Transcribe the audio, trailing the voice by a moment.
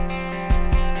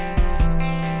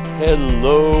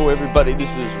Hello, everybody.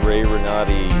 This is Ray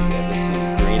Renati, and this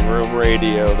is Green Room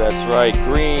Radio. That's right,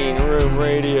 Green Room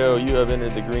Radio. You have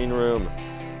entered the green room.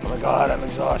 Oh my God, I'm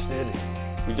exhausted.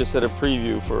 We just had a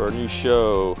preview for our new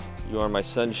show, You Are My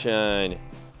Sunshine,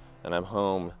 and I'm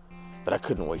home. But I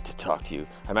couldn't wait to talk to you.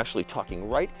 I'm actually talking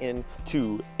right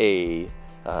into a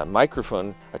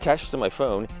microphone attached to my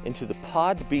phone into the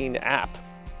Podbean app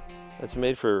that's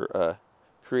made for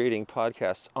creating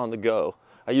podcasts on the go.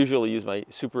 I usually use my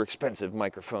super expensive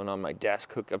microphone on my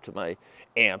desk, hooked up to my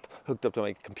amp, hooked up to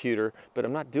my computer, but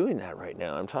I'm not doing that right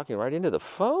now. I'm talking right into the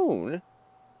phone.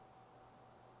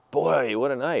 Boy, what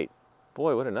a night.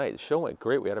 Boy, what a night. The show went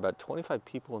great. We had about 25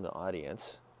 people in the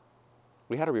audience.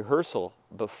 We had a rehearsal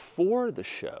before the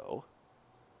show,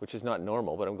 which is not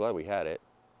normal, but I'm glad we had it.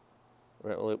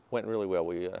 It went really well.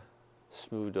 We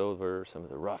smoothed over some of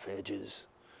the rough edges.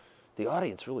 The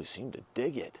audience really seemed to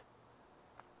dig it.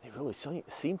 They really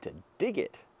seem to dig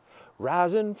it.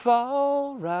 Rise and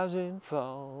fall,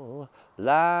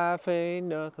 life ain't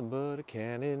nothing but a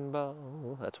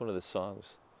cannonball. That's one of the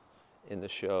songs in the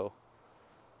show.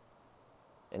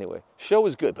 Anyway, show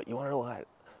was good, but you want to know what?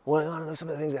 Want to know some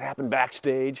of the things that happened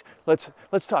backstage? Let's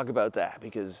talk about that,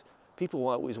 because people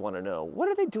always want to know, what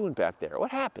are they doing back there? What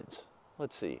happens?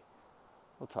 Let's see.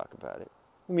 We'll talk about it.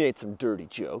 We made some dirty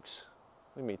jokes.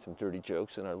 We made some dirty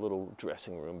jokes in our little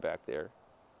dressing room back there.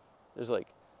 There's like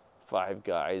 5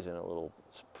 guys in a little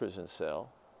prison cell.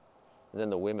 And then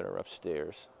the women are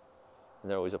upstairs.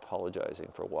 And they're always apologizing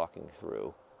for walking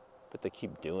through. But they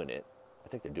keep doing it. I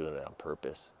think they're doing it on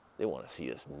purpose. They want to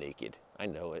see us naked. I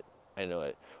know it.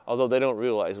 Although they don't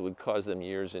realize it would cause them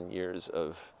years and years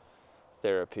of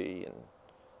therapy and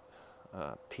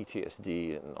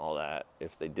PTSD and all that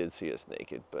if they did see us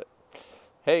naked. But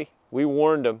hey, we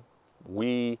warned them.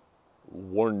 We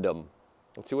warned them.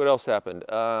 Let's see what else happened.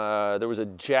 There was a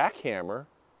jackhammer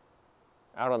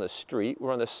out on the street.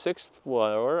 We're on the 6th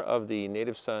floor of the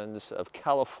Native Sons of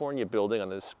California building on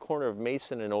this corner of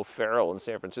Mason and O'Farrell in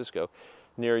San Francisco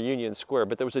near Union Square.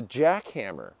 But there was a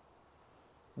jackhammer,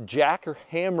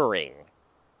 hammering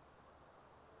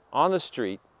on the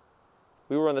street.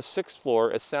 We were on the 6th floor.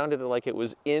 It sounded like it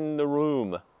was in the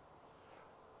room.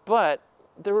 But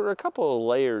there were a couple of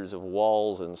layers of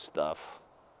walls and stuff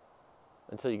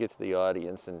until you get to the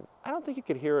audience, and I don't think you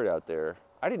could hear it out there.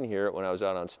 I didn't hear it when I was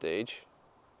out on stage.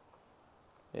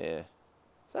 Yeah.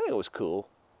 I think it was cool.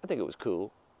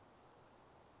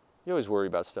 You always worry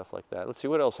about stuff like that. Let's see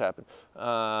what else happened.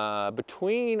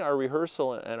 Between our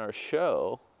rehearsal and our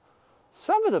show,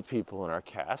 some of the people in our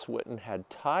cast went and had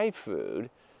Thai food,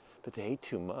 but they ate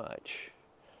too much.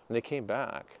 And they came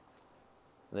back.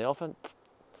 And they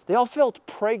all felt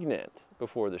pregnant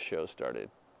before the show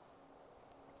started.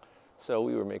 So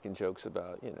we were making jokes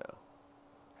about,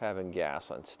 having gas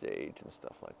on stage and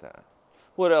stuff like that.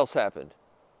 What else happened?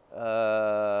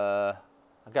 I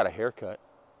got a haircut.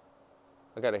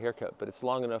 But it's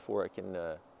long enough where I can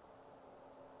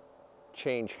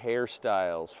change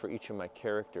hairstyles for each of my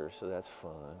characters, so that's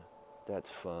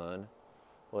fun.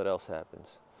 What else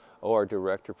happens? Oh, our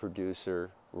director,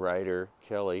 producer, writer,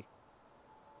 Kelly,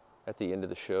 at the end of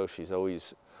the show, she's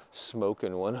always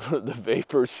smoking one of the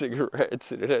vapor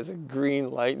cigarettes, and it has a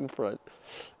green light in front.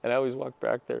 And I always walk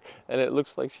back there, and it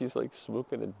looks like she's like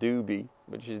smoking a doobie,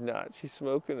 but she's not. She's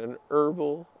smoking an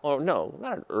herbal. Oh no,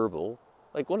 not an herbal.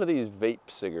 Like one of these vape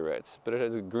cigarettes, but it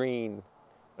has a green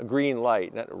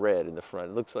light, not red in the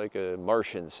front. It looks like a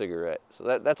Martian cigarette.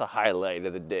 So that's a highlight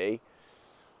of the day.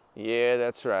 Yeah,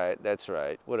 that's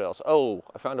right. What else? Oh,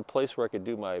 I found a place where I could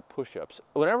do my push-ups.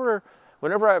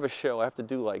 Whenever I have a show, I have to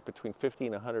do like between 50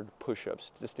 and 100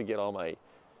 push-ups just to get all my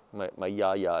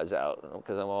yah-yahs out,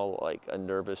 because I'm all like a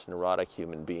nervous, neurotic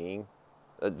human being.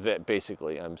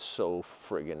 Basically, I'm so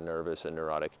friggin' nervous and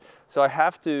neurotic. So I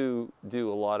have to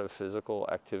do a lot of physical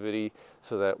activity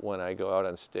so that when I go out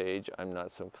on stage, I'm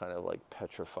not some kind of like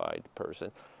petrified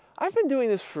person. I've been doing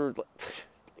this for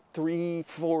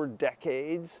 3-4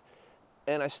 decades,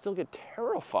 and I still get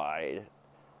terrified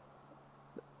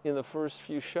in the first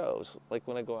few shows, like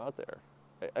when I go out there.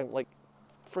 I'm like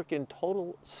freaking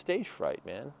total stage fright,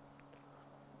 man.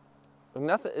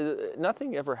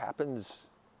 Nothing ever happens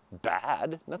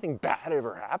bad. Nothing bad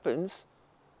ever happens.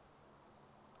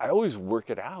 I always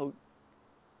work it out.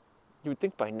 You would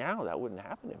think by now that wouldn't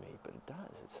happen to me, but it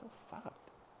does. It's so fucked.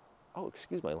 Oh,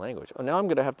 excuse my language. Oh, now I'm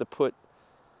going to have to put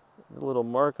the little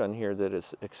mark on here that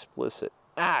is explicit.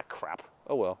 Ah, crap.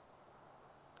 Oh, well.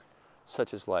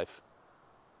 Such is life.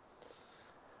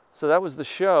 So that was the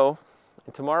show.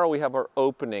 And tomorrow we have our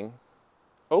opening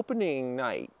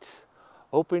night.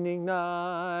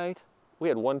 We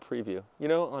had one preview. You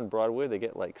know, on Broadway, they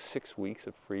get like 6 weeks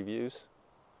of previews.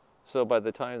 So by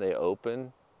the time they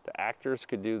open, the actors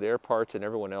could do their parts and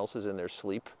everyone else is in their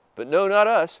sleep. But no, not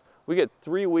us. We get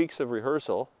 3 weeks of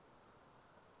rehearsal,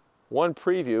 one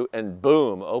preview, and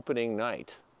boom, opening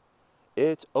night.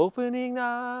 It's opening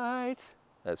night.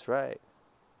 That's right.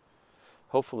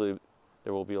 Hopefully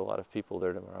there will be a lot of people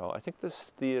there tomorrow. I think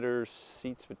this theater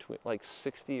seats between like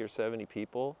 60 or 70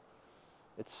 people.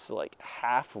 It's like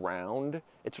half round.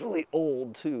 It's really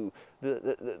old too.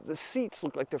 The seats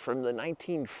look like they're from the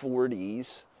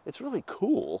 1940s. It's really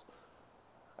cool.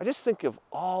 I just think of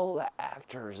all the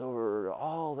actors over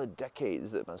all the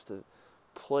decades that must have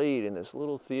played in this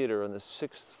little theater on the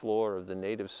 6th floor of the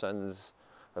Native Sons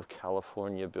of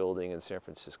California building in San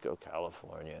Francisco,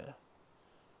 California,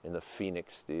 in the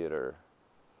Phoenix Theater.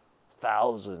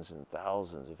 Thousands and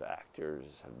thousands of actors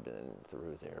have been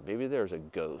through there. Maybe there's a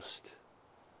ghost.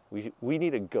 We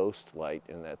need a ghost light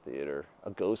in that theater, a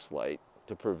ghost light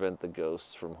to prevent the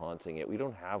ghosts from haunting it. We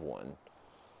don't have one.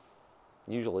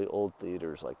 Usually old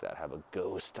theaters like that have a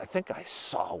ghost. I think I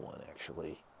saw one,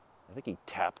 actually. I think he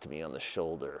tapped me on the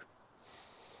shoulder.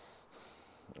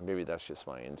 Maybe that's just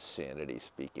my insanity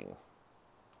speaking.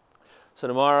 So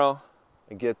tomorrow,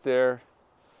 I get there.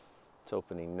 It's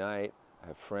opening night. I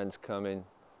have friends coming.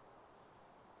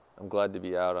 I'm glad to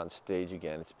be out on stage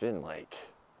again. It's been like,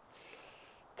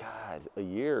 God, a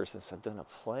year since I've done a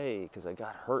play because I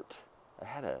got hurt. I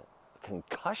had a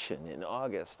concussion in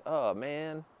August. Oh,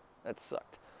 man, that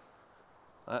sucked.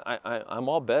 I'm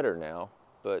all better now,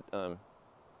 but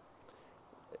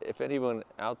if anyone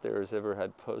out there has ever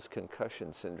had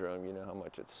post-concussion syndrome, you know how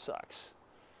much it sucks.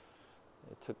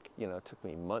 It took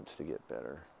me months to get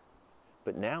better.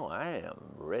 But now I am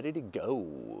ready to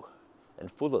go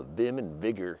and full of vim and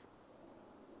vigor.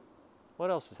 What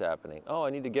else is happening? Oh,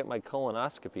 I need to get my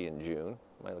colonoscopy in June,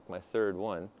 my third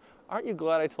one. Aren't you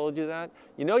glad I told you that?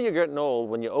 You know you're getting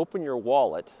old when you open your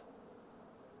wallet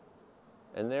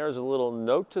and there's a little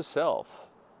note to self.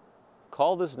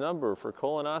 Call this number for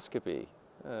colonoscopy.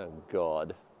 Oh,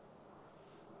 God.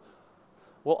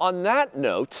 Well, on that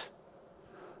note,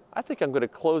 I think I'm going to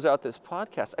close out this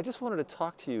podcast. I just wanted to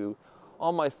talk to you,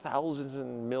 all my thousands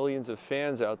and millions of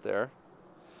fans out there.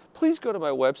 Please go to my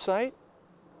website,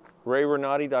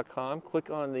 rayrenati.com.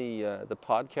 Click on the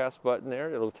podcast button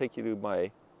there. It'll take you to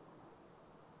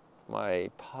my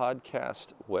podcast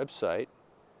website,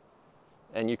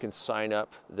 and you can sign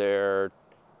up there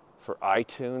for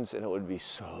iTunes, and it would be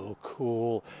so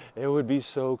cool. It would be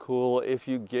so cool if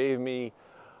you gave me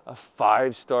a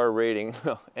 5-star rating,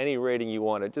 any rating you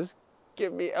wanted. Just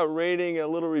give me a rating, a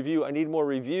little review. I need more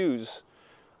reviews.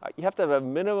 You have to have a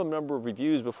minimum number of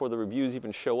reviews before the reviews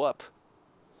even show up.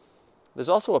 There's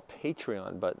also a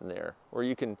Patreon button there where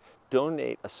you can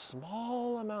donate a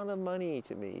small amount of money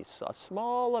to me, a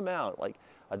small amount, like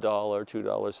 $1, $2,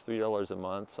 $3 a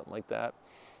month, something like that.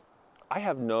 I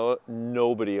have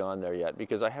nobody on there yet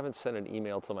because I haven't sent an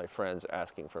email to my friends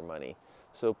asking for money.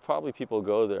 So probably people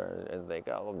go there and think,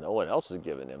 oh, well, no one else is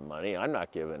giving him money. I'm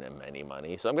not giving him any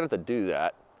money. So I'm going to have to do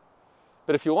that.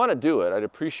 But if you want to do it, I'd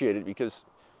appreciate it because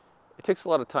it takes a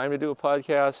lot of time to do a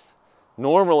podcast.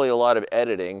 Normally a lot of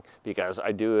editing because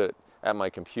I do it at my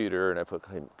computer and I put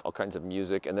all kinds of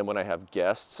music. And then when I have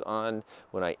guests on,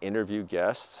 when I interview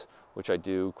guests, which I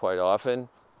do quite often,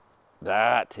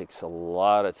 that takes a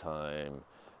lot of time.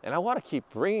 And I want to keep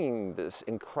bringing this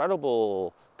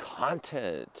incredible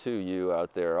content to you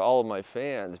out there, all of my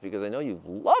fans, because I know you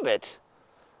love it.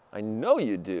 I know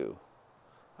you do.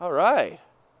 All right.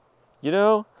 You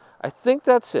know, I think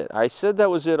that's it. I said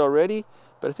that was it already,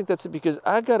 but I think that's it because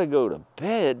I got to go to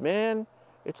bed, man.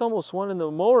 It's almost 1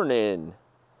 a.m.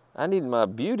 I need my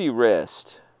beauty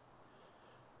rest.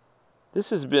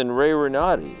 This has been Ray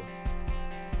Renati.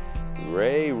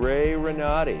 Ray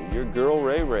Renati, your girl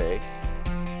Ray Ray.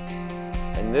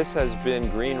 And this has been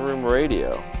Green Room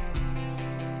Radio.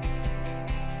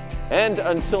 And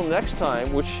until next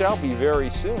time, which shall be very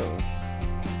soon,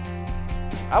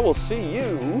 I will see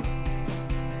you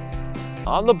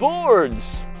on the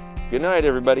boards. Good night,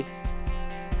 everybody.